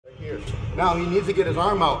Now he needs to get his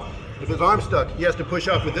arm out. If his arm's stuck, he has to push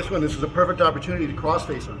up. With this one, this is a perfect opportunity to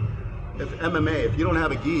cross-face him. It's MMA. If you don't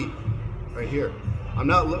have a gi, right here. I'm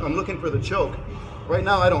looking for the choke. Right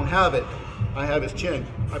now I don't have it. I have his chin.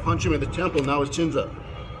 I punch him in the temple, now his chin's up.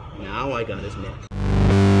 Now I got his neck.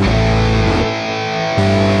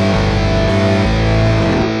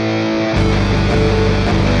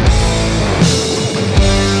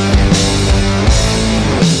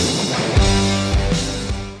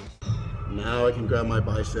 Now I can grab my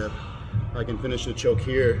bicep. I can finish the choke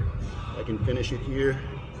here. I can finish it here.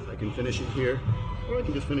 I can finish it here. Or I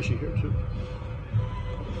can just finish it here too.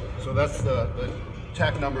 So that's the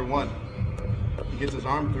tack number one. He gets his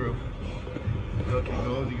arm through. Look,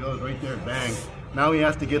 he goes right there, bang. Now he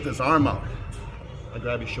has to get this arm out. I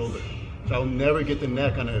grab his shoulder. So I'll never get the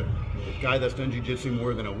neck on a guy that's done jiu-jitsu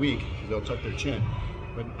more than a week, because they'll tuck their chin.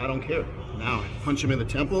 But I don't care. Now, punch him in the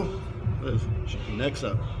temple, his neck's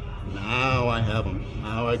up. Now I have him.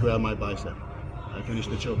 Now I grab my bicep. I finish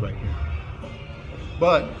the choke right here.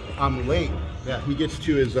 But I'm late. Yeah, he gets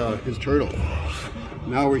to his turtle.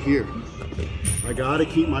 Now we're here. I gotta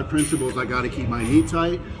keep my principles. I gotta keep my knee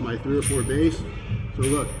tight, my 3 or 4 base. So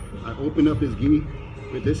look, I open up his gi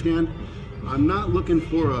with this hand. I'm not looking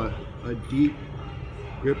for a deep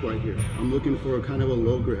grip right here. I'm looking for a kind of a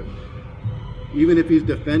low grip. Even if he's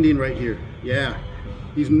defending right here, yeah,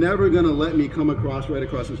 he's never gonna let me come across right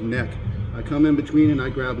across his neck. I come in between and I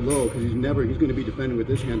grab low, because he's gonna be defending with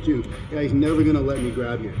this hand too. Yeah, he's never gonna let me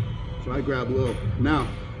grab here. So I grab low. Now,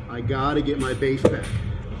 I gotta get my base back.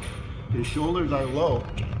 His shoulders are low,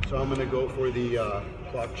 so I'm gonna go for the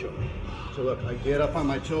clock choke. So look, I get up on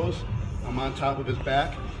my toes, I'm on top of his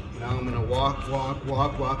back. Now I'm gonna walk, walk,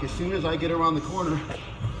 walk, walk. As soon as I get around the corner,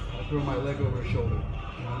 I throw my leg over his shoulder.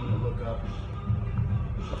 Now I'm gonna look up.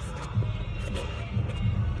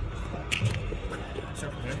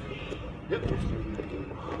 Yep.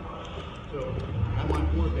 So I'm on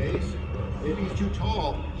 4 base. If he's too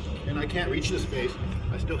tall and I can't reach this space,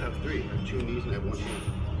 I still have 3. I have 2 knees and I have 1 hand.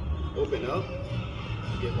 Open up,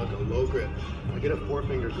 I get like a low grip. I get a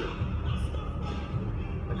 4-finger grip,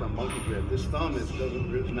 like a monkey grip. This thumb is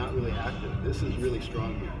not really active. This is really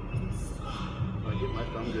strong here. I get my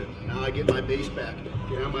thumb grip. Now I get my base back.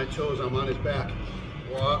 Get on my toes, I'm on his back.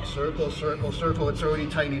 Walk, circle, circle, circle. It's already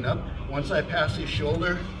tightening up. Once I pass his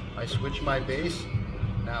shoulder, I switch my base.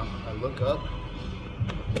 Now I look up.